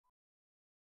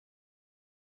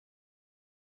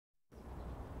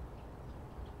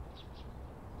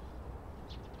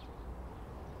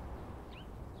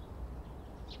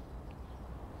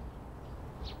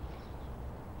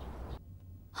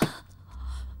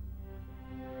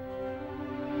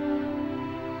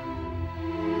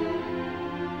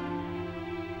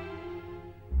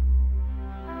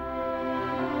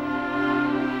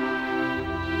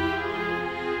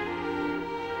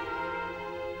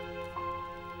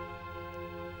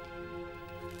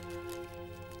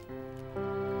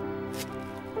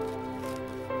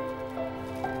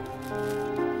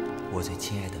我最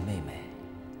亲爱的妹妹，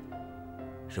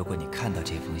如果你看到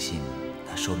这封信，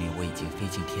那说明我已经飞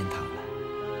进天堂了。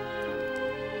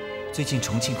最近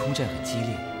重庆空战很激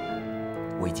烈，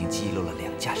我已经击落了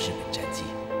2架日本战机，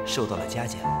受到了嘉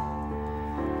奖。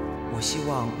我希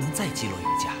望能再击落1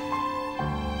架，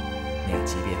那样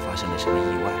即便发生了什么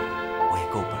意外，我也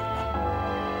够本了。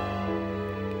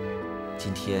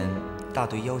今天大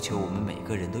队要求我们每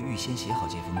个人都预先写好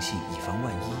这封信，以防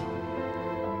万一。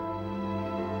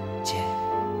姐，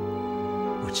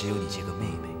我只有你这个妹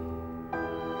妹，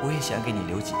我也想给你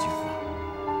留几句话，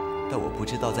但我不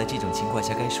知道在这种情况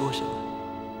下该说什么。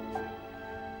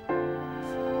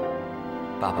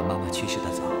爸爸妈妈去世得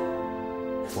早，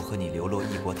我和你流落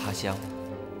异国他乡，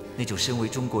那种身为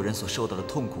中国人所受到的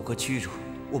痛苦和屈辱，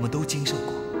我们都经受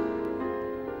过。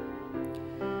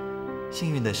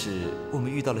幸运的是，我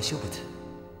们遇到了休伯特。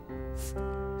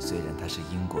虽然他是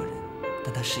英国人，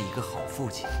但他是一个好父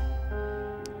亲。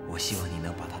我希望你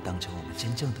能把他当成我们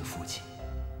真正的父亲。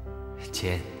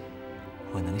姐，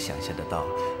我能想象得到，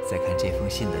在看这封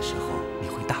信的时候，你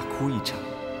会大哭一场。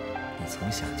你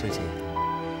从小就这样，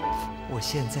我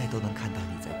现在都能看到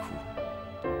你在哭。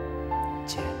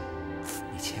姐，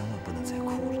你千万不能再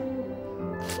哭了。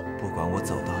不管我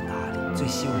走到哪里，最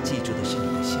希望记住的是你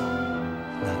的笑，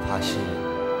哪怕是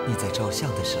你在照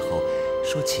相的时候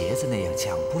说茄子那样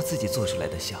强迫自己做出来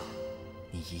的笑，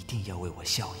你一定要为我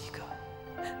笑一个，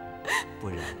不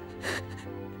然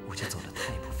我就走得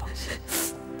太不放心了。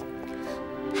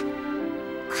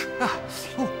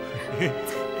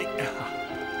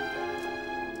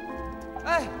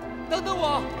哎，等等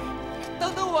我，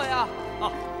等等我呀！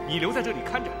啊，你留在这里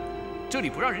看着，这里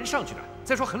不让人上去的。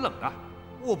再说很冷的。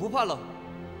我不怕冷，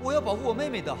我要保护我妹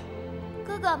妹的。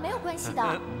哥哥没有关系的。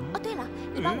哦，对了，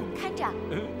你帮我们看着，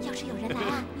要是有人来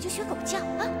啊，你就学狗叫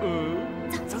啊。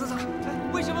走。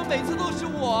为什么每次都是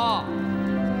我？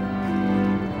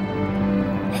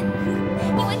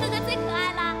因为哥哥最可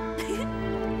爱啦。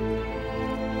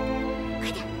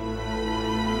快点，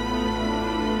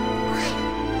快！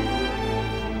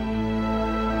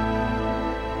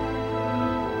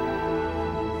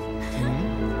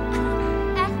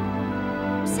哎，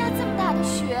下这么大的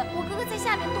雪，我哥哥在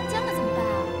下面冻僵了怎么办啊？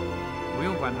不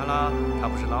用管他啦，他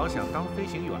不是老想当飞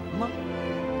行员吗？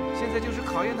现在就是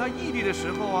考验他毅力的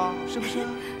时候啊，是不是？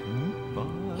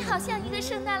你好像一个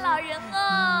圣诞老人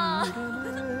哦。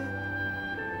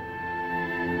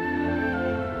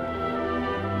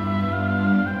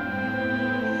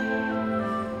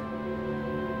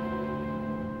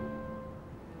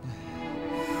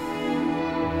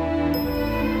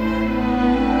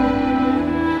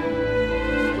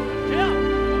谁呀？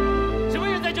什么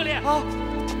人在这里？啊！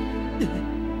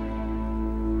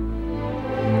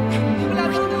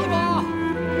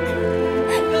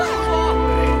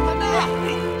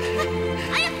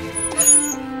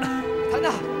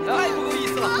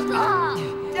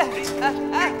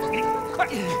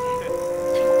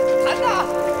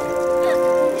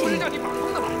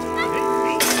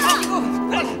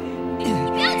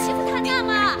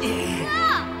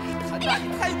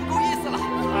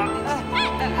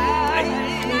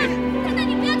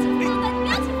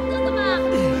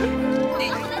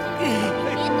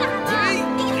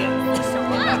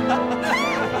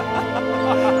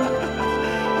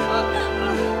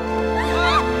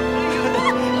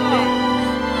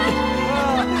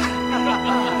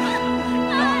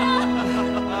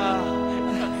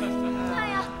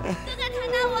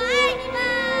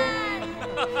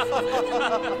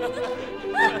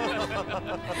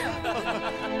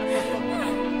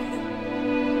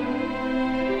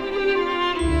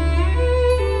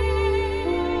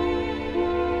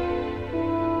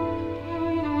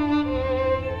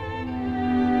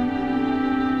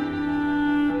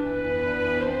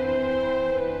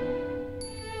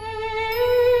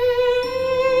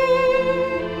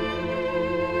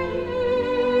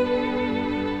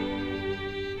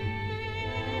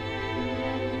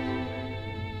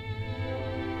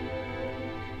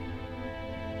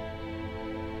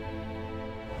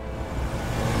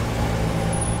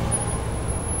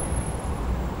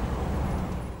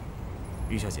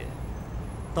于小姐，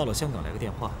到了香港来个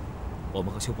电话，我们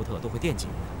和休伯特都会惦记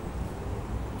你的。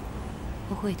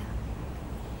我会的。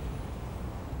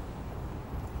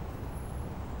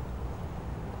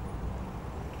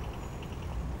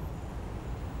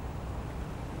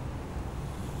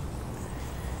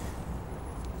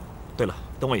对了，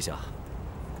等我一下，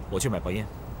我去买包烟。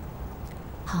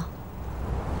好。啊，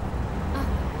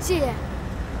谢谢。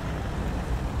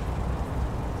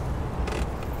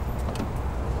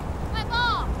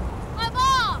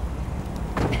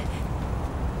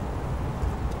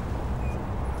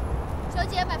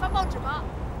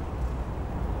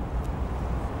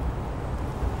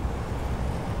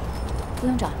不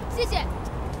用找。谢谢。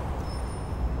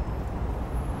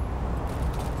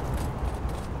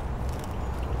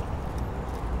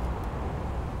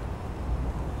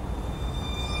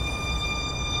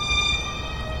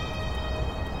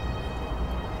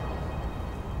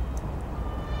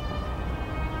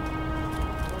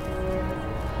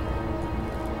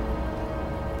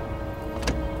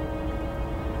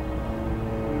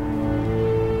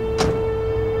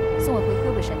送我回辉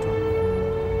伟山庄。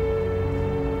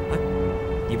哎，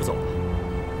你不走了？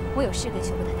我有事跟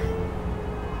休伯特谈。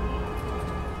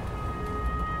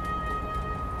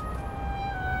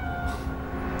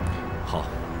好。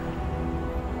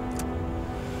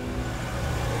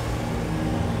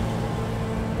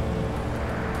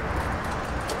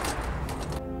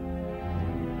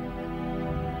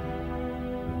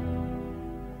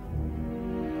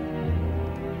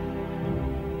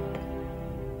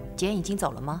简已经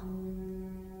走了吗？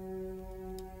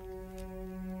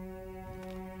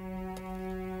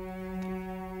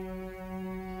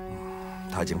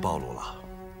他已经暴露了，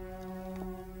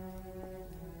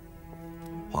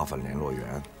花粉联络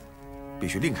员必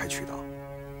须另开渠道。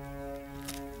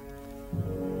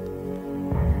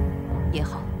也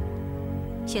好，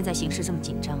现在形势这么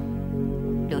紧张，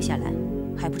留下来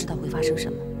还不知道会发生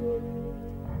什么。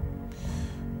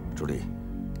朱莉，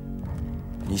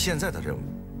你现在的任务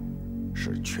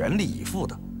是全力以赴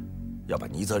的要把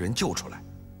倪泽仁救出来。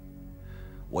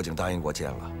我已经答应过剑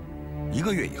了，1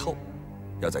个月以后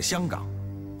要在香港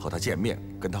和他见面，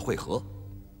跟他会合。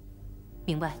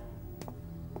明白。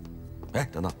哎，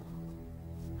等等，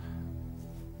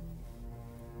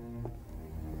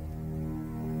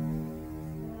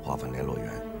花粉联络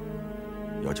员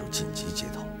要求紧急接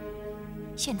头，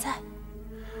现在？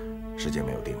时间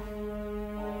没有定，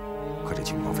可这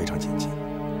情况非常紧急，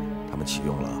他们启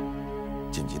用了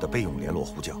紧急的备用联络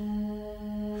呼叫，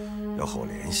要和我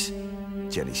联系，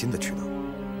建立新的渠道。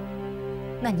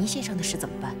那您先生的事怎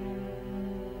么办？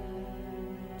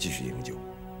继续营救。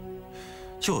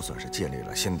就算是建立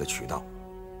了新的渠道，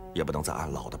也不能再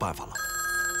按老的办法了。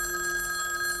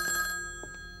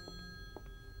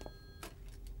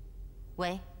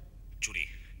喂，朱莉，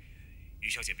于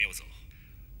小姐没有走，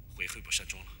回惠普山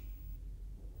庄了。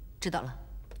知道了。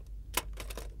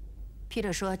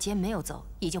Peter 说杰没有走，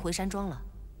已经回山庄了。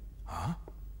啊？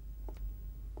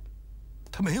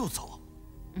他没有走？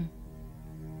嗯。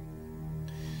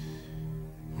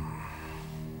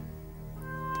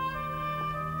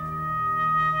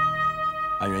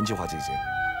按原计划进行，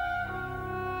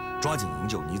抓紧营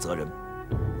救倪泽仁。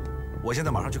我现在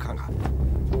马上去看看。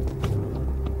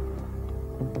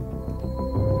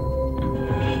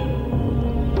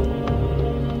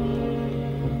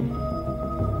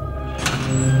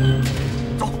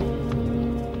走，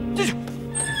进去。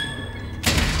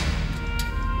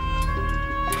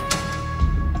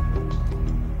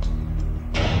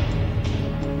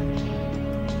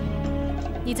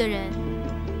倪泽仁，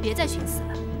别再寻死了。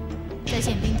在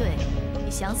线兵队，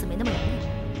你想死没那么容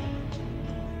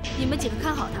易。你们几个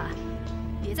看好他，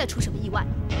别再出什么意外。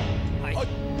哎。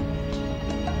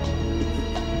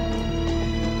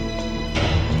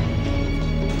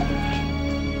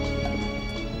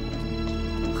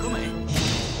何美，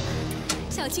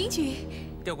小金菊，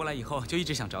调过来以后就一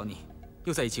直想找你，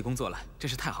又在一起工作了，真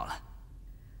是太好了。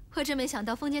我真没想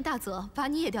到封建大佐把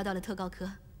你也调到了特高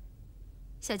科。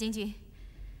小金菊，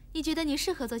你觉得你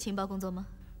适合做情报工作吗？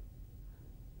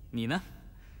你呢？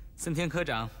森田科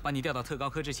长把你调到特高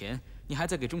科之前，你还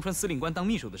在给中川司令官当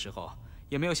秘书的时候，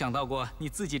也没有想到过你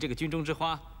自己这个军中之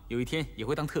花，有一天也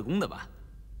会当特工的吧？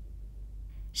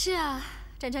是啊，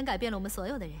战争改变了我们所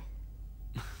有的人。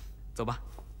走吧。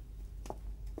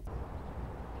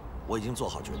我已经做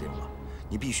好决定了，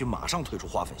你必须马上退出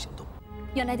花粉行动。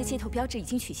原来的接头标志已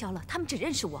经取消了，他们只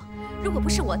认识我。如果不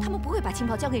是我，他们不会把情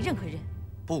报交给任何人。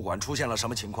不管出现了什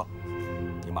么情况，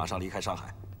你马上离开上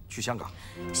海。去香港。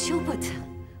休伯特，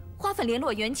花粉联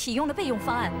络员启用了备用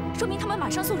方案，说明他们马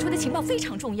上送出的情报非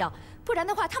常重要，不然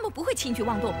的话，他们不会轻举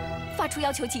妄动，发出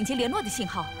要求紧急联络的信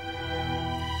号。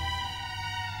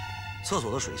厕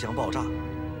所的水箱爆炸，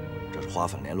这是花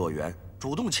粉联络员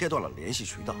主动切断了联系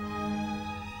渠道。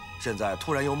现在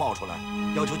突然又冒出来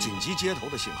要求紧急接头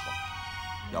的信号，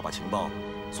要把情报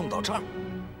送到这儿，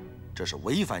这是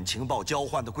违反情报交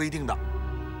换的规定的。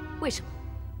为什么？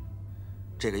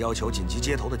这个要求紧急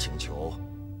接头的请求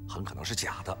很可能是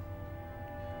假的。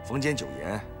冯坚久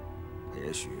言，他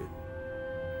也许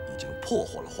已经破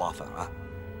获了花粉案，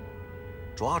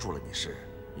抓住了你是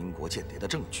英国间谍的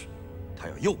证据，他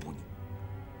要诱捕你，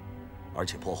而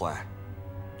且破坏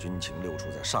军情流出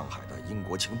在上海的英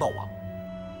国情报网。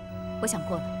我想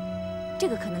过了，这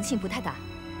个可能性不太大。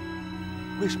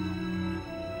为什么？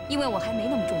因为我还没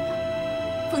那么重要。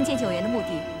封建9元的目的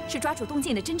是抓住东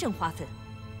晋的真正花粉，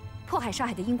迫害上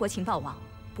海的英国情报网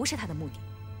不是他的目的。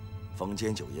封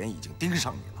建9元已经盯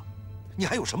上你了，你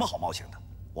还有什么好冒险的？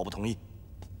我不同意。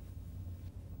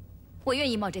我愿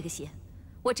意冒这个险，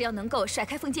我只要能够甩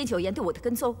开封建9元对我的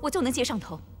跟踪，我就能接上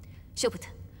头。休普特，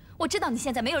我知道你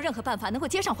现在没有任何办法能够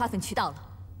接上花粉渠道了。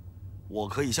我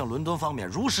可以向伦敦方面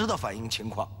如实的反映情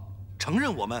况，承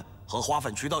认我们和花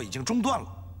粉渠道已经中断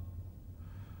了。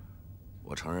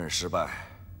我承认失败，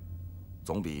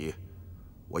总比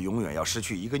我永远要失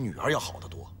去一个女儿要好得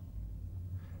多。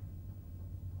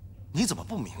你怎么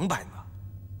不明白呢？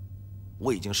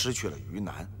我已经失去了于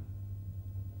南，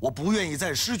我不愿意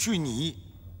再失去你。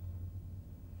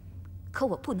可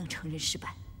我不能承认失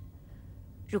败。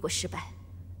如果失败，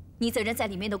倪泽仁在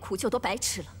里面的苦就都白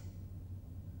吃了。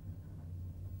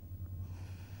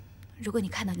如果你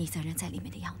看到倪泽仁在里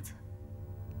面的样子，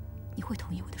你会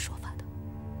同意我的说法的。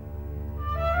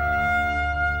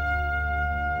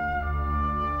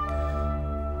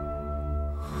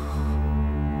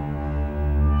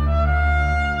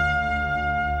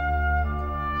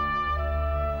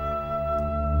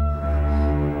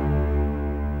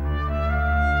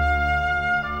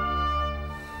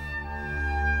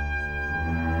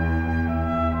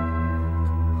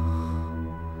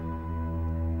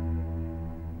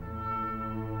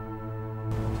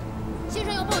先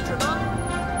生有报纸吗？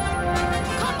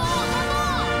看报，看报！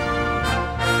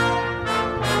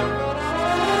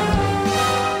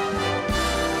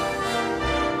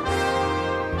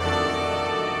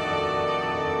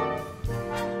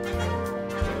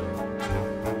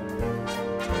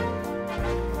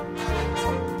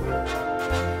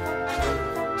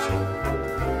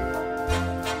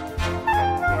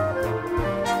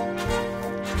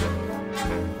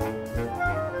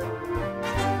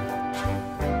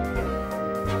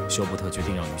休伯特决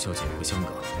定让于小姐回香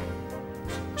港，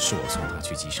是我送她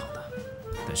去机场的，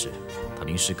但是她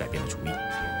临时改变了主意，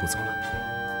不走了。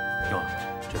哟，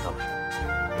知道了。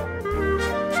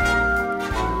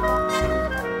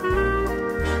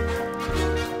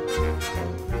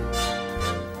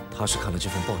她是看了这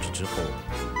份报纸之后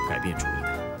改变主意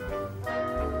的，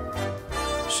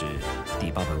是第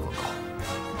8版广告，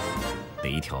哪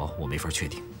一条我没法确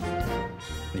定。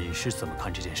你是怎么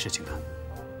看这件事情的？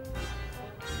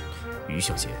于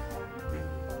小姐，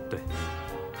对，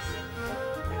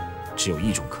只有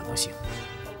一种可能性，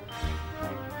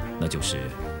那就是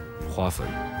花粉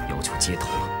要求接头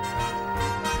了。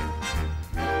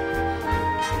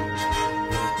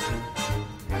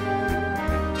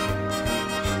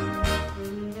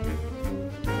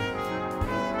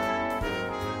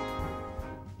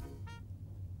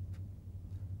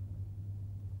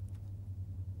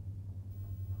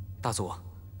大佐，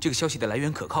这个消息的来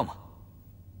源可靠吗？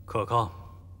可靠。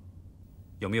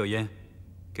有没有烟？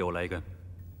给我来一根。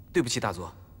对不起，大佐，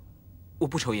我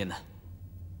不抽烟的。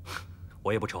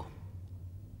我也不抽，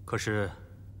可是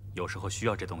有时候需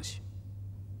要这东西。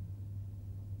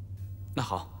那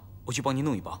好，我去帮您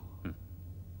弄一包。嗯。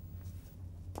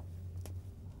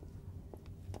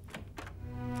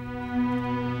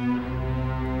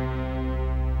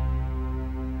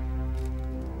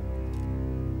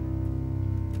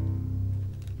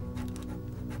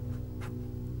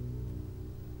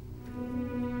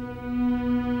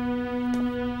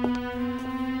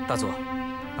大佐，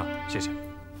啊，谢谢。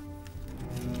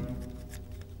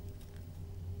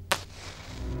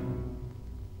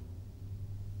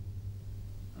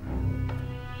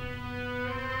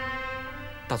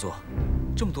大佐，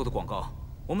这么多的广告，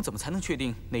我们怎么才能确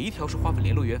定哪一条是花粉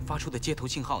联络员发出的接头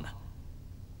信号呢？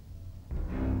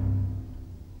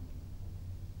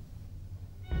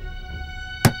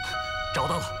找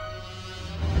到了，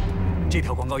这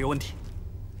条广告有问题。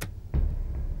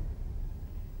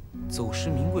走失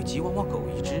名贵吉娃娃狗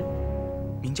一只，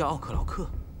名叫奥克劳克，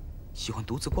喜欢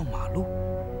独自逛马路。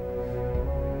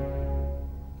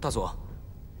大佐，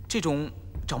这种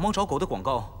找猫找狗的广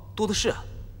告多的是啊。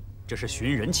这是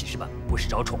寻人启事版，不是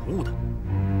找宠物的。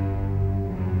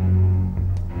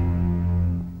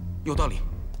有道理。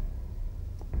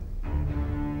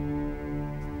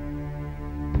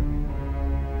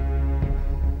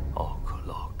奥克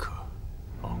劳克，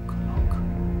奥克劳克。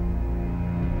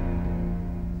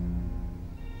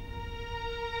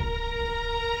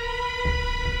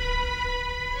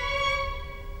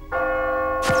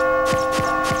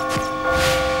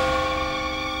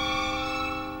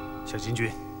小金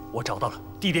军，我找到了，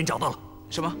地点找到了。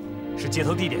什么？是接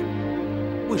头地点。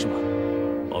为什么？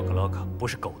奥克劳克不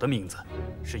是狗的名字，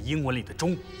是英文里的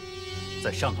钟。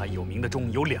在上海有名的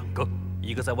钟有2个，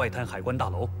一个在外滩海关大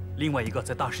楼，另外一个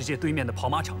在大世界对面的跑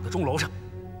马场的钟楼上。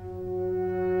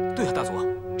对啊，大佐，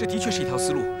这的确是一条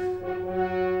思路。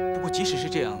不过即使是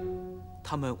这样，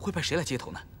他们会派谁来接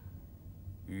头呢？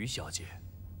于小姐，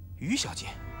于小姐，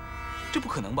这不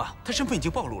可能吧？她身份已经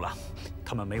暴露了。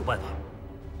他们没有办法，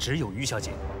只有于小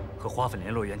姐和花粉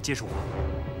联络员接触过，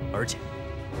而且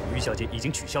于小姐已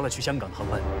经取消了去香港的航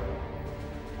班。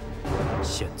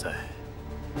现在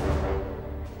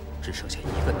只剩下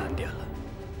一个难点了，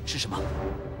是什么？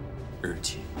日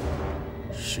期、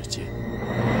时间。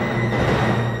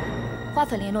花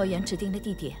粉联络员指定的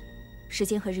地点、时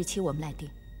间和日期我们来定。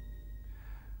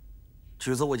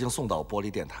曲子我已经送到玻璃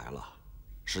电台了，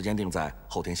时间定在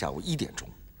后天下午1点钟。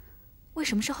为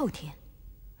什么是后天？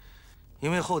因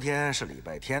为后天是礼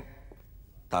拜天，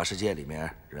大世界里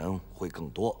面人会更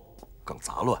多、更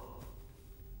杂乱。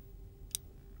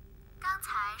刚才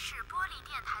是玻璃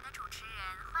电台的主持人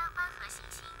欢欢和欣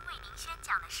欣为您宣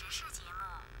讲的时事节目，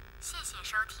谢谢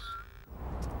收听。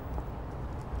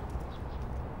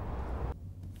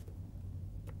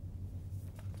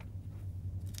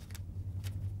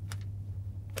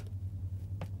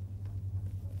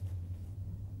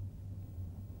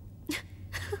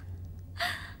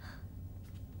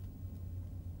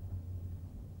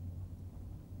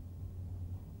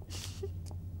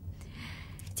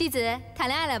继子谈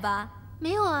恋爱了吧？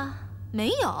没有啊，没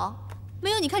有，没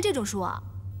有。你看这种书啊，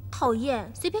讨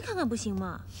厌，随便看看不行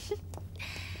吗？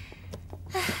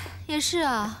唉，也是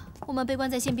啊，我们被关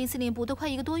在宪兵司令部都快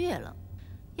1个多月了，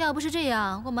要不是这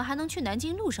样，我们还能去南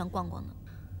京路上逛逛呢。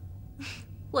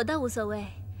我倒无所谓，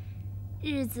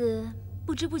日子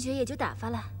不知不觉也就打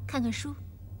发了，看看书。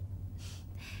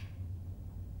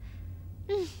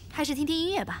还是听听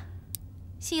音乐吧。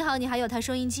幸好你还有台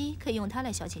收音机，可以用它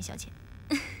来消遣消遣。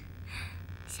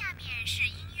下面是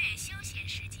音乐休闲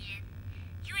时间，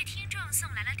一位听众送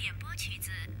来了点播曲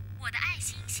子《我的爱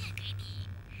心献给你》，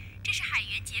这是海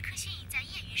员杰克逊在业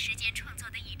余时间创作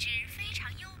的一支非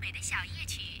常优美的小夜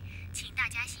曲，请大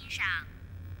家欣赏。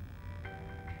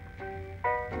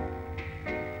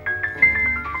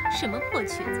什么破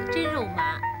曲子，真肉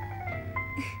麻。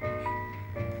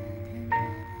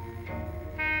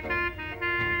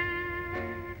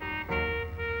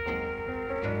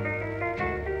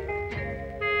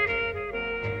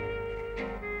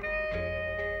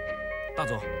大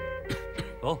佐，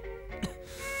哦，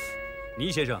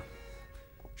倪先生，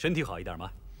身体好一点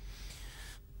吗？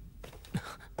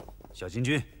小金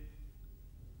军，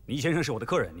倪先生是我的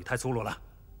客人，你太粗鲁了。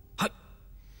嗨，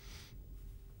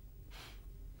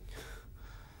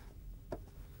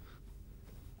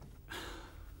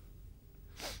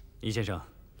倪先生，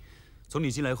从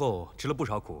你进来后吃了不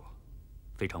少苦，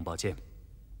非常抱歉。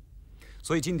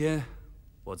所以今天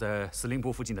我在司令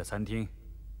部附近的餐厅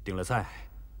订了菜。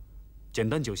简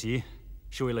单酒席，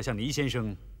是为了向倪先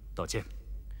生道歉。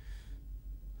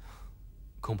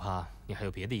恐怕你还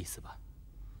有别的意思吧？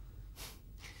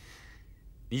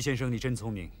倪先生，你真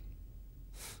聪明。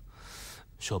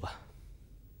说吧。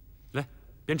来，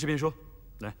边吃边说。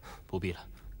来，不必了。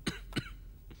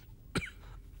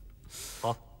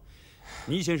好，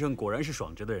倪先生果然是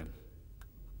爽直的人，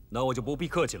那我就不必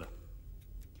客气了。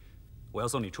我要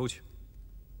送你出去，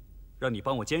让你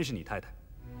帮我监视你太太。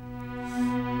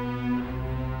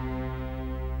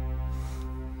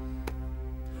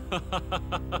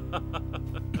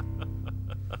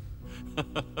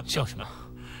笑什么？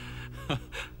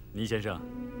倪先生，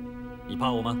你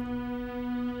怕我吗？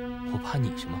我怕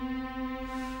你什么？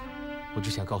我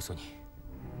只想告诉你，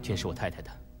钱是我太太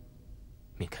的，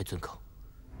免开尊口，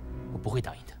我不会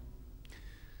答应的。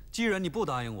既然你不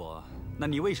答应我，那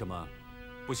你为什么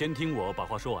不先听我把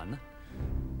话说完呢？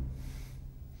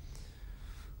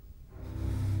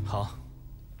好，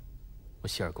我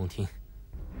洗耳恭听。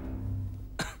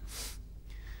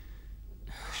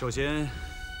首先，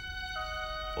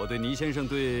我对倪先生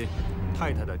对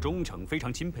太太的忠诚非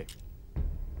常钦佩。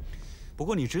不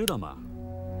过你知道吗？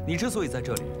你之所以在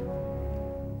这里，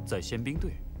在宪兵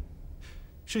队，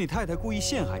是你太太故意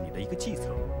陷害你的一个计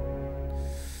策。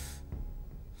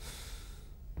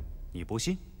你不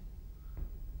信？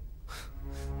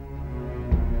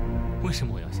为什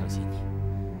么我要相信你？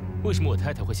为什么我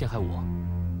太太会陷害我？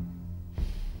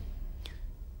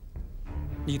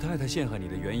你太太陷害你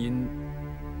的原因，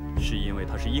是因为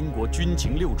她是英国军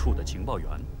情6处的情报员。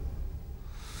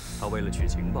她为了取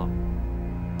情报，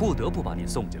不得不把你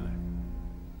送进来，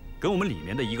跟我们里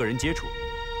面的一个人接触，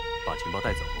把情报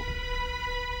带走。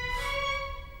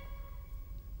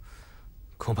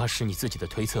恐怕是你自己的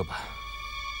推测吧。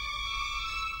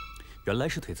原来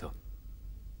是推测。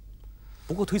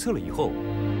不过推测了以后，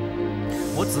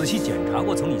我仔细检查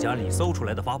过从你家里搜出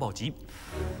来的发报机，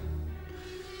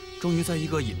终于在一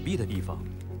个隐蔽的地方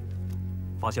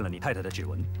发现了你太太的指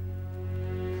纹。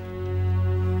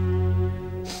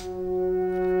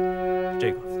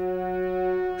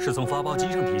是从发报机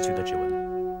上提取的指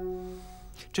纹，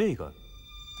这个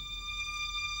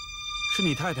是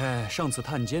你太太上次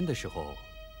探监的时候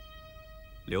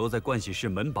留在盥洗室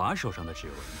门把手上的指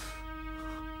纹。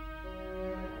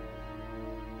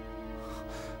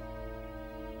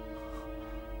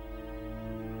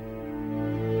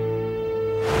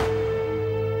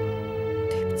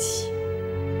对不起，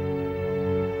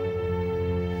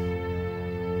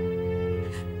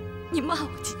你骂我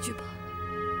几句吧。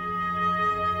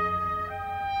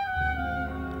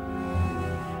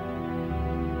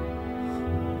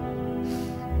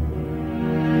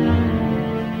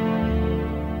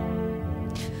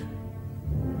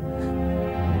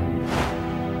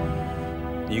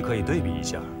 你可以对比一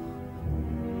下，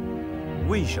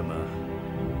为什么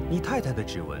你太太的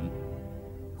指纹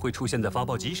会出现在发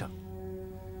报机上？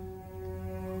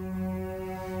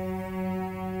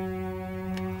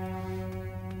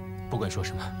不管说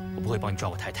什么，我不会帮你抓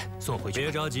我太太，送我回去。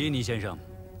别着急，倪先生，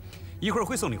一会儿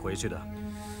会送你回去的。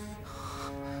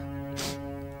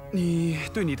你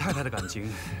对你太太的感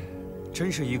情，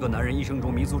真是一个男人一生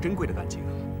中弥足珍贵的感情，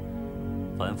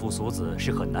凡夫俗子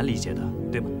是很难理解的，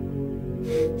对吗？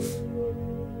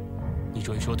 你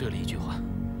终于说对了一句话。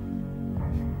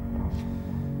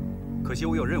可惜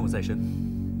我有任务在身，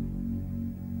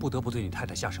不得不对你太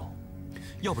太下手。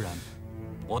要不然，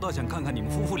我倒想看看你们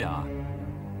夫妇俩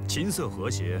琴瑟和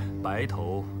谐、白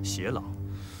头偕老。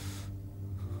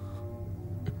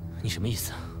你什么意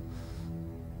思？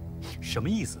什么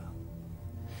意思？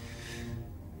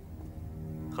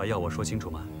还要我说清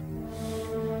楚吗？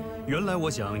原来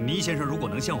我想，倪先生如果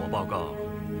能向我报告。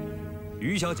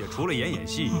 于小姐除了演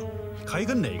戏，还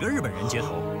跟哪个日本人接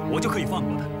头，我就可以放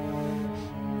过她。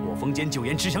我丰间久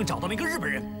言只想找到那个日本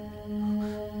人，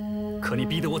可你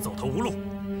逼得我走投无路，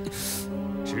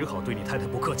只好对你太太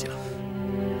不客气了。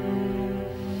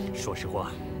说实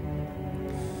话，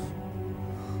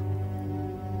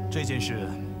这件事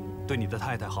对你的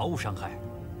太太毫无伤害，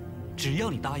只要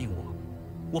你答应我，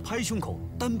我拍胸口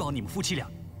担保你们夫妻俩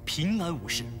平安无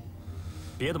事。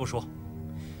别的不说。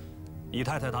 你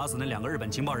太太打死那2个日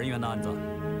本情报人员的案子，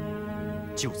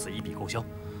就此一笔勾销。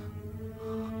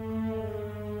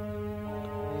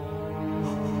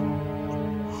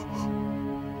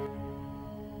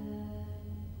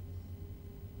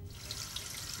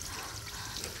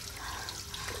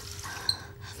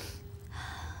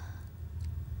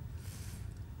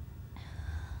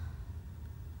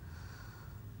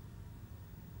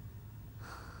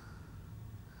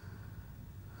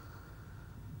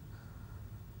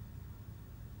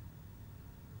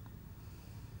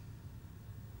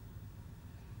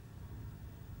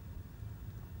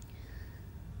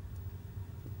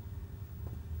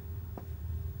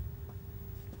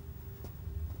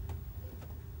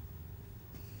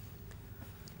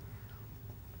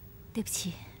对不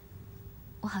起，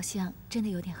我好像真的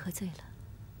有点喝醉了。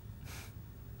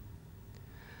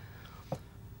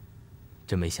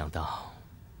真没想到，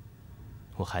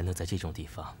我还能在这种地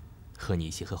方和你一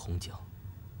起喝红酒。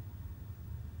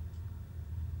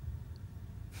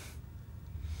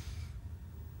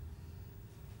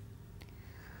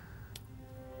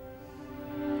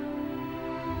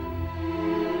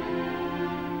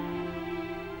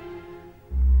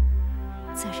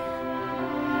责任。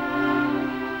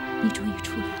 你终于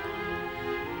出来了。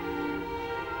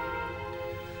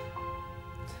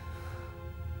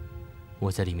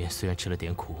我在里面虽然吃了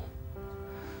点苦，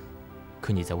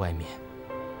可你在外面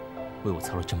为我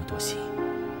操了这么多心，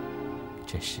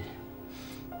真是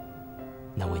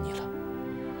难为你了。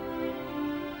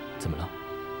怎么了？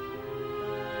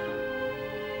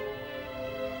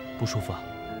不舒服啊？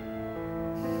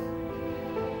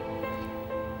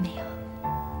没有。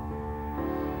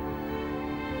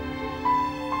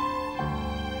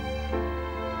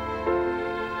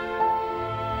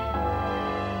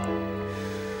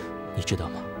 你知道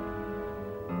吗？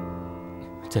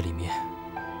在里面，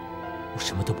我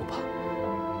什么都不怕，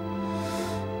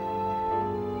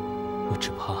我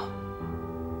只怕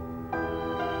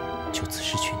就此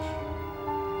失去你，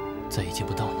再也见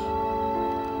不到你。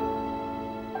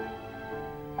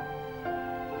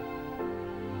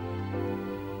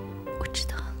我知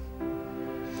道。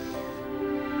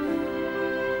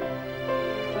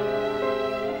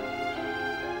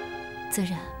责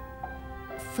任。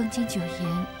 丰间久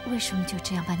言为什么就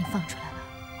这样把你放出来了？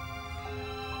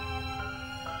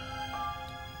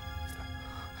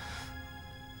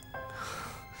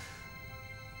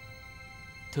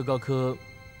特高科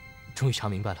终于查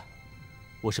明白了，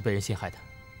我是被人陷害的。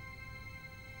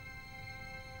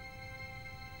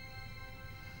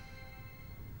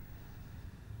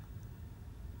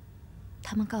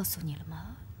他们告诉你了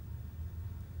吗？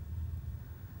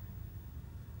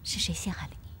是谁陷害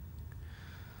了你？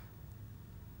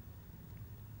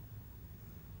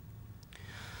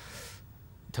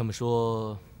他们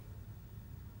说，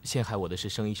陷害我的是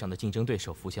生意上的竞争对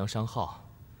手福祥商号。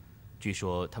据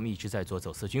说他们一直在做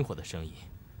走私军火的生意。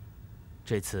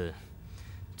这次，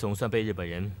总算被日本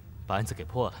人把案子给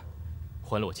破了，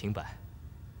还了我清白。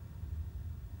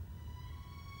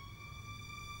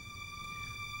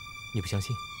你不相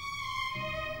信？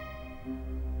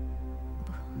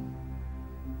不，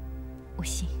我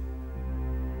信。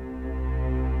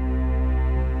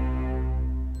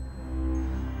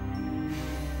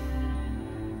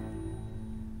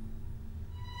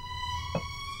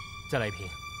再来一瓶。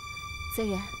泽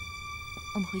仁，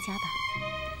我们回家吧。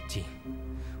静，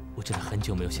我真的很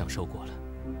久没有享受过了，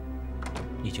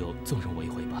你就纵容我一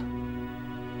回吧。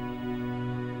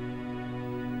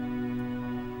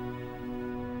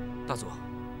大佐，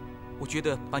我觉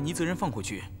得把倪泽仁放回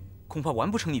去，恐怕完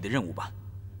不成你的任务吧。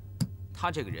他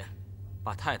这个人，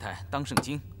把太太当圣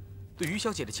经，对于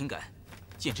小姐的情感，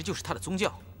简直就是他的宗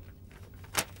教。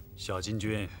小金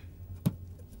君，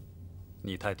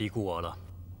你太低估我了。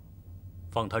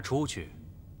放他出去，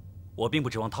我并不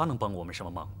指望他能帮我们什么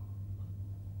忙。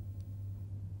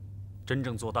真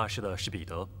正做大事的是彼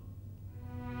得，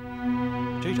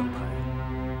这张牌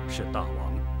是大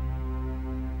王，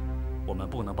我们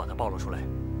不能把它暴露出来。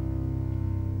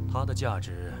它的价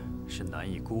值是难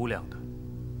以估量的。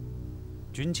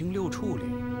军情六处里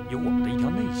有我们的一条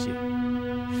内线，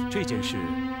这件事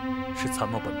是参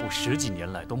谋本部10几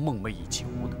年来都梦寐以求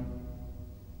的，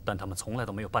但他们从来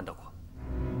都没有办到过。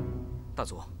大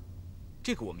佐，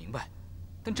这个我明白，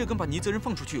但这跟把倪泽仁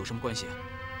放出去有什么关系啊？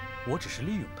我只是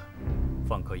利用他，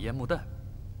放颗烟幕弹，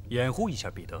掩护一下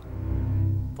彼得，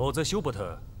否则休伯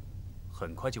特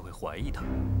很快就会怀疑他。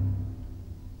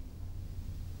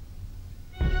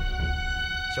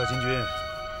小金君，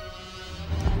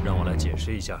让我来解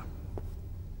释一下，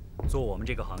做我们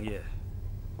这个行业，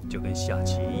就跟下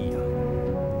棋一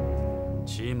样，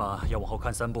起码要往后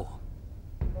看3步。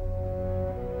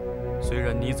虽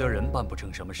然倪泽仁办不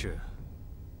成什么事，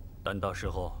但到时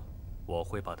候我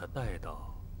会把他带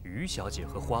到于小姐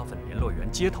和花粉联络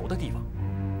员接头的地方，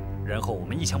然后我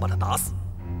们一枪把他打死。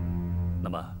那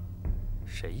么，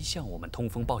谁向我们通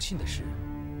风报信的事，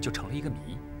就成了一个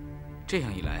谜。这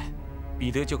样一来，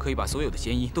彼得就可以把所有的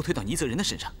嫌疑都推到倪泽仁的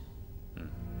身上。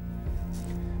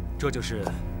这就是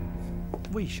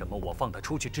为什么我放他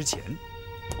出去之前，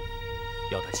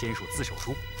要他签署自首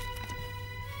书。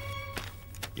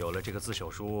有了这个自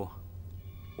首书，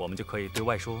我们就可以对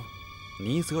外说，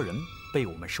倪泽仁被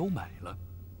我们收买了。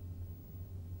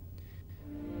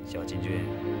小金君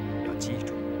要记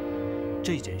住，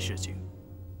这件事情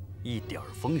一点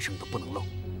风声都不能漏。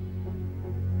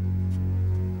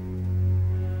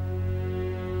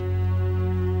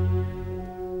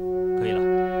可以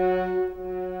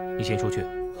了，你先出去。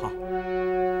好。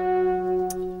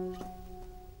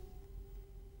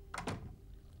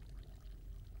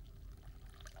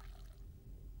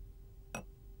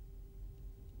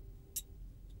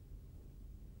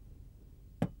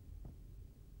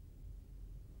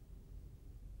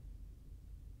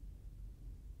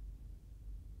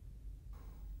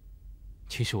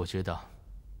其实我知道，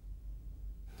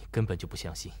你根本就不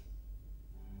相信。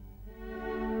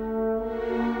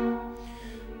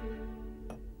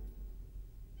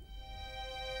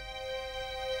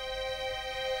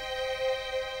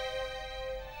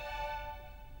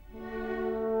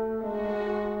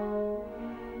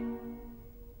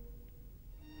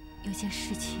有件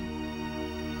事情，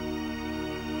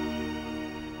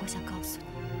我想告诉你。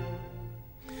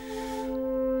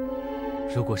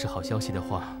如果是好消息的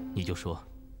话，你就说；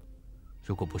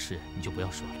如果不是，你就不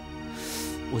要说了。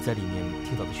我在里面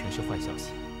听到的全是坏消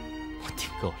息，我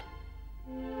听够了。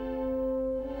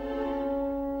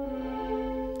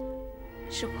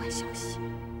是坏消息，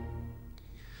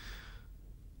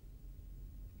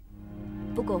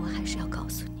不过我还是要告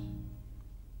诉你。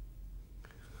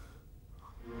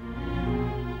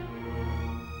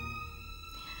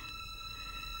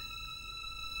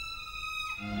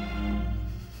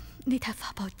那台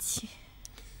发报机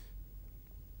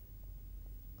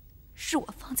是我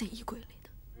放在衣柜里的。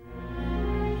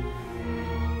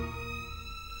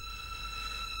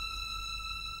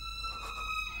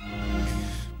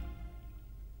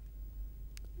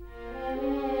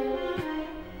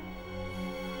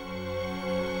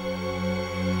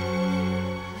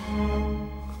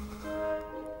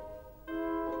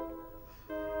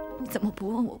你怎么不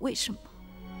问我为什么？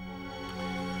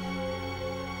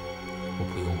我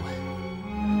不用问。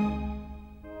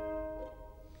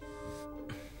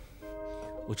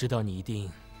我知道你一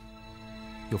定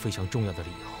有非常重要的理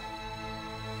由，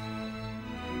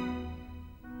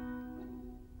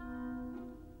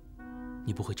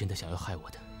你不会真的想要害我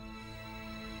的，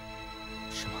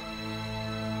是吗？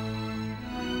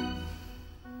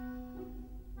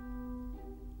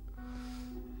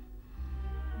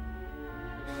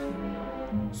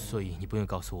所以你不用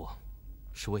告诉我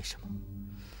是为什么，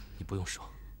你不用说。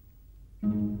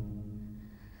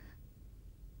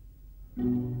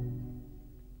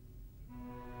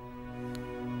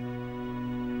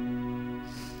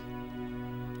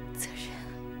责任。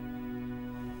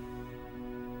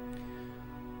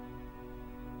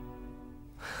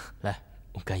来，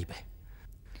我们干一杯。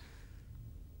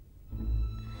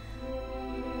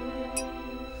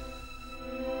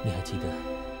你还记得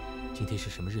今天是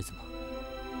什么日子吗？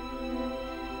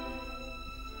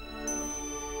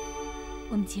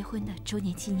我们结婚的周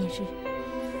年纪念日。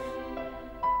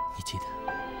你记得？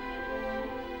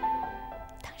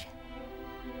当然。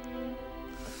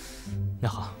那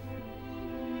好，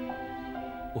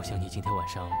我想你今天晚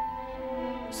上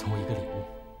送我一个礼物。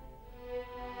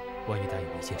我要你答应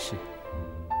我一件事。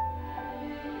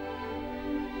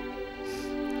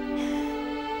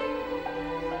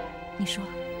你说。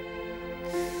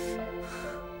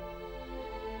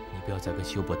你不要再跟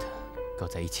休伯特搞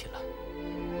在一起了，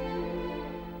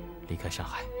离开上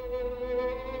海，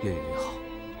越远越好。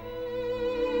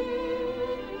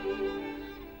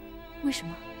为什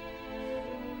么？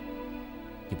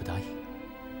你不答应？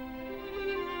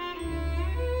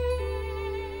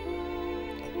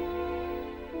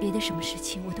别的什么事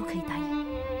情我都可以答应，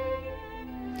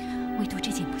唯独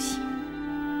这件不行。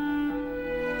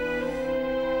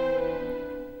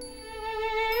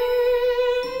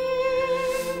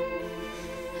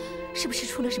是不是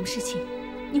出了什么事情？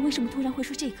你为什么突然会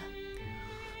说这个？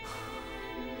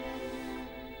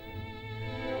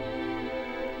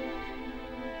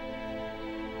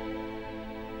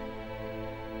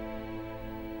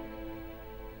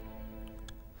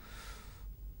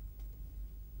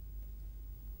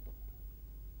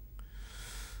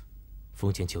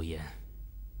丰间久言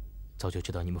早就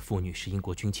知道你们父女是英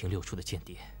国军情六处的间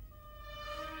谍，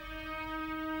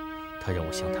他让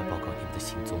我向他报告你们的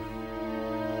行踪，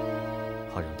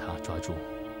好让他抓住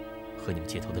和你们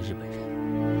接头的日本人。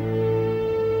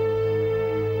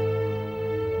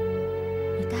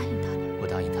你答应他了？我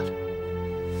答应他了，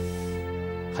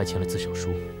还签了自首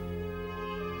书。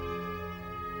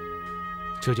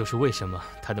这就是为什么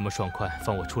他那么爽快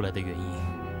放我出来的原因。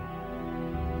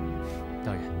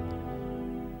当然，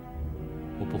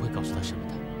我不会告诉他什么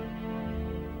的。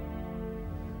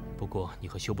不过，你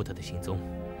和休伯特的行踪，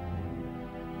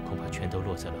恐怕全都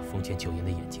落在了丰间久言的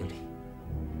眼睛里。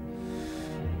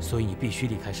所以你必须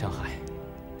离开上海，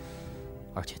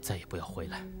而且再也不要回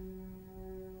来。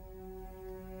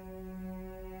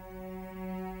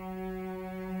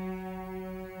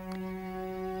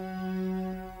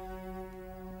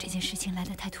这件事情来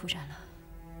得太突然了。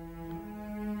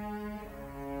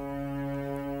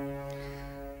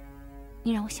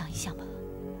你让我想一想吧。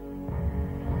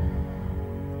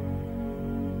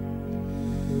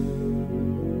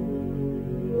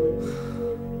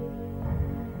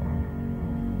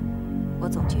我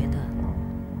总觉得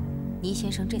倪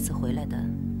先生这次回来的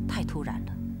太突然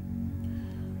了。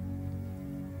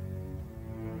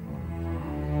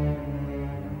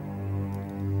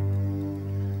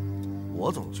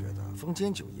我总觉得丰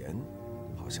间久言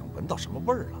好像闻到什么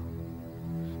味儿了。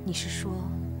你是说？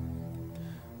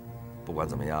不管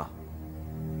怎么样，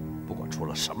不管出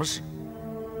了什么事，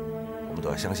我们都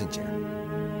要相信简，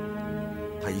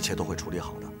他一切都会处理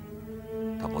好的。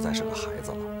他不再是个孩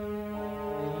子了。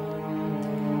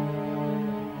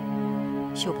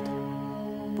休伯特，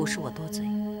不是我多嘴，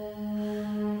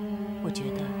我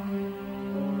觉得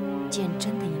简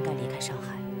真的应该离开上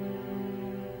海，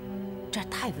这儿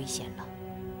太危险了。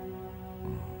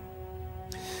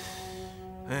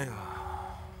哎呀，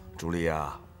朱莉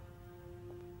呀，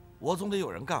我总得有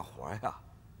人干活呀！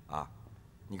啊，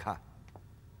你看，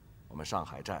我们上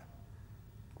海站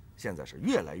现在是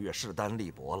越来越势单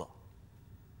力薄了。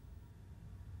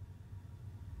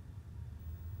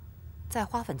在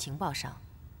花粉情报上，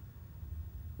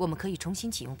我们可以重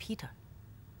新启用 Peter。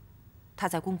他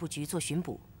在工部局做巡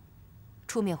捕，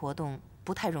出面活动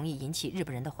不太容易引起日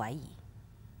本人的怀疑。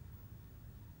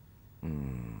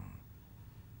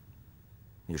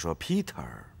你说 Peter？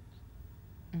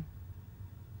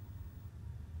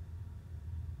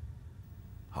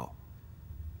 好，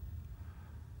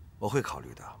我会考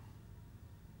虑的。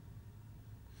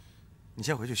你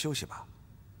先回去休息吧。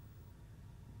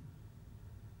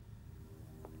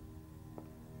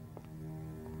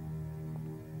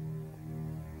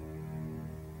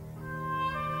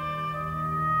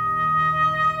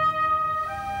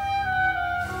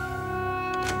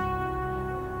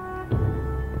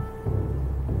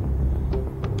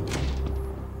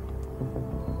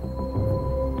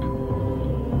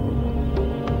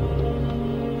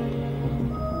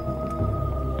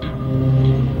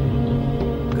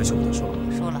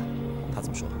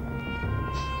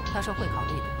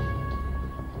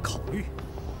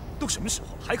都什么时候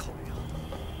了，还考虑啊？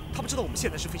他不知道我们现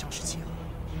在是非常时期啊！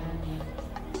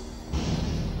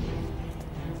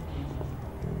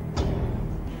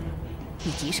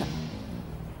你急什么？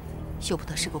休普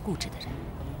特是个固执的人，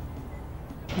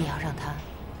你要让他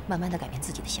慢慢的改变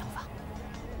自己的想法。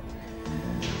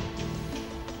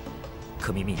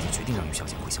可明明已经决定让于小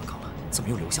姐回香港了，怎么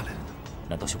又留下来了呢？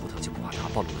难道休普特就不怕他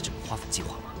暴露了整个花粉计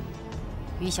划吗？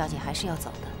于小姐还是要走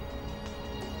的。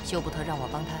休普特让我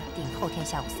帮他订后天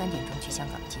下午3点钟去香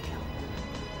港的机票，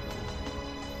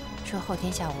说后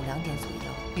天下午2点左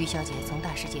右，于小姐从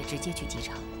大世界直接去机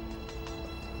场。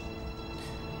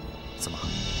怎么？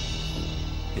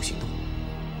有行动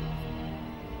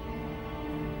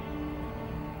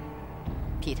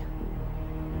 ？Peter，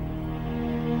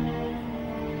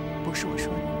 不是我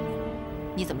说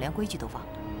你，你怎么连规矩都忘了？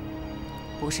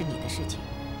不是你的事情，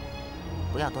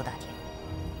不要多打听。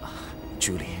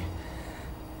Julie，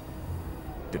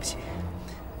 对不起，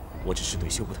我只是对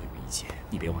休伯特有意见，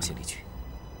你别往心里去。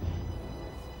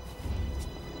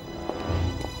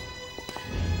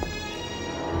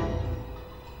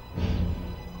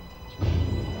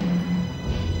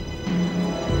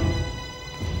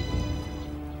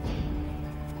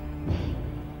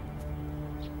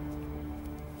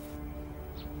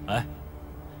哎，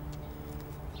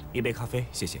一杯咖啡，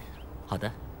谢谢。好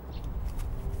的。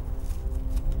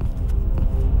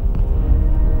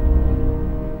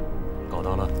搞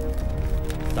到了，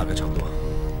大概差不多。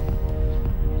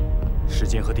时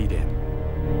间和地点，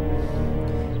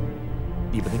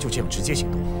你不能就这样直接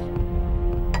行动，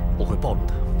我会暴露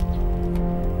的。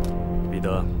彼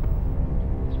得，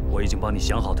我已经帮你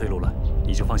想好退路了，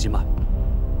你就放心吧。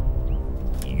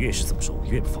你越是这么说，我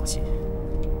越不放心。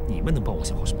你们能帮我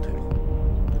想好什么退路？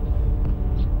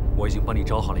我已经帮你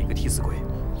找好了一个替死鬼。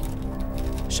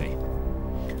谁？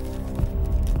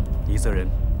尼泽人。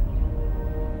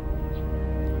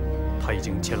他已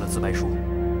经签了自白书，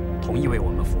同意为我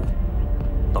们服务。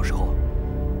到时候，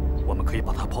我们可以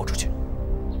把他抛出去。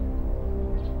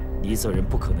尼泽人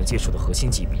不可能接触的核心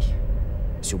机密，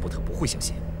休伯特不会相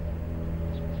信。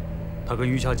他跟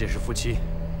于小姐是夫妻，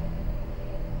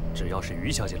只要是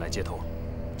于小姐来接头，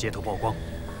街头曝光，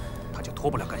他就脱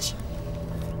不了干系。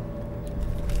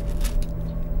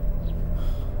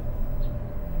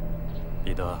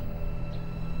彼得，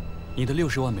你的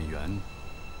60万美元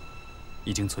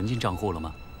已经存进账户了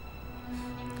吗？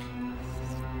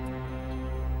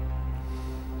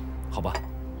好吧，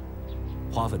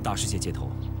花粉大世界街头，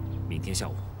明天下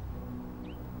午。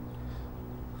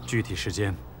具体时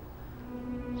间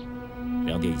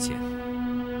2点以前。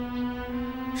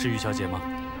是于小姐吗？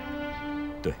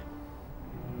对。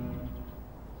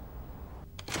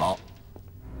好，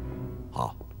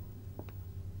好，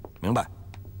明白。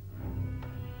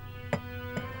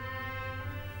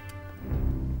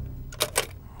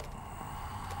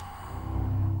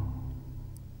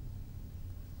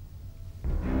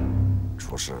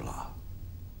出事了。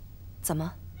怎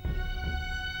么？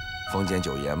封建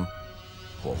酒盐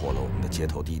破获了我们的接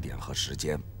头地点和时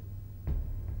间。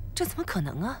这怎么可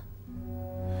能啊？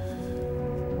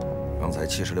刚才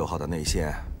76号的内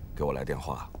线给我来电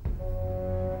话，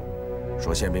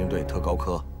说宪兵队特高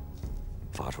科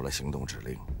发出了行动指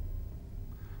令，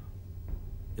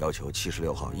要求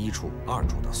76号1处、2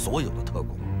处的所有的特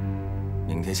工，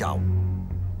明天下午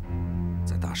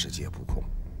在大世界布控。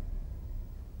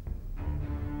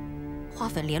花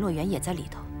粉联络员也在里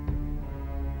头，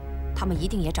他们一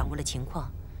定也掌握了情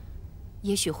况，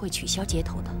也许会取消接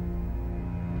头的。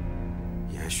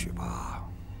也许吧。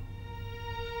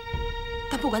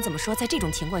但不管怎么说，在这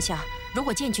种情况下，如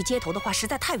果进去接头的话，实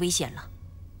在太危险了。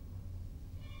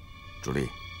朱莉，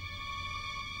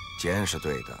坚是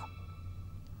对的。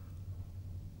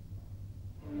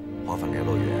花粉联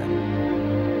络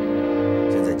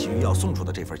员现在急于要送出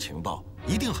的这份情报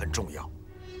一定很重要。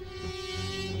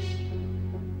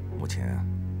目前，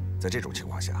在这种情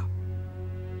况下，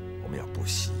我们要不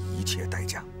惜一切代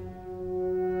价。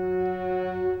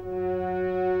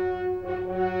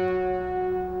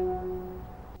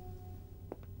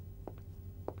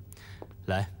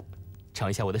来，尝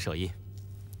一下我的手艺。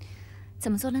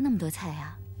怎么做了那么多菜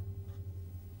啊？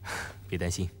别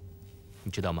担心，你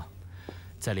知道吗？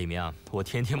在里面啊，我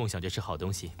天天梦想着吃好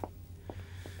东西，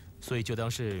所以就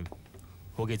当是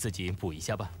我给自己补一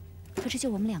下吧。可是就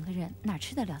我们2个人，哪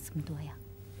吃得了这么多呀？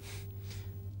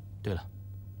对了，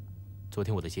昨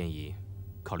天我的建议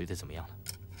考虑的怎么样了？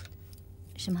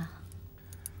什么？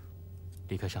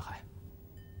离开上海。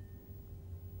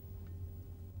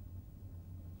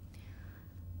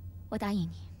我答应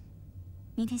你，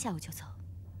明天下午就走。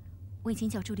我已经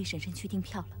叫朱莉婶婶去订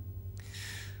票了。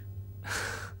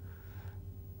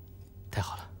太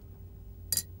好了，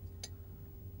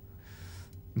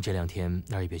你这2天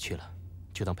哪儿也别去了，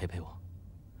就当陪陪我。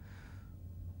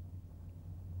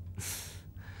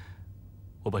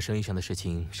我把生意上的事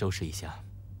情收拾一下，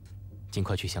尽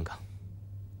快去香港。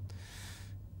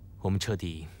我们彻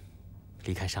底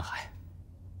离开上海。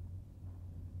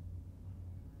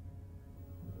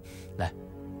来，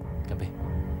干杯！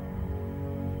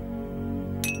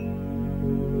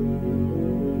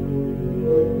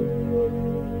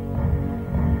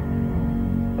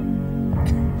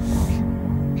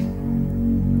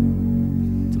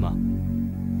怎么，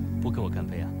不跟我干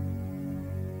杯啊？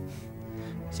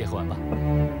先喝完吧。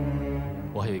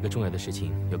我还有一个重要的事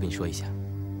情要跟你说一下。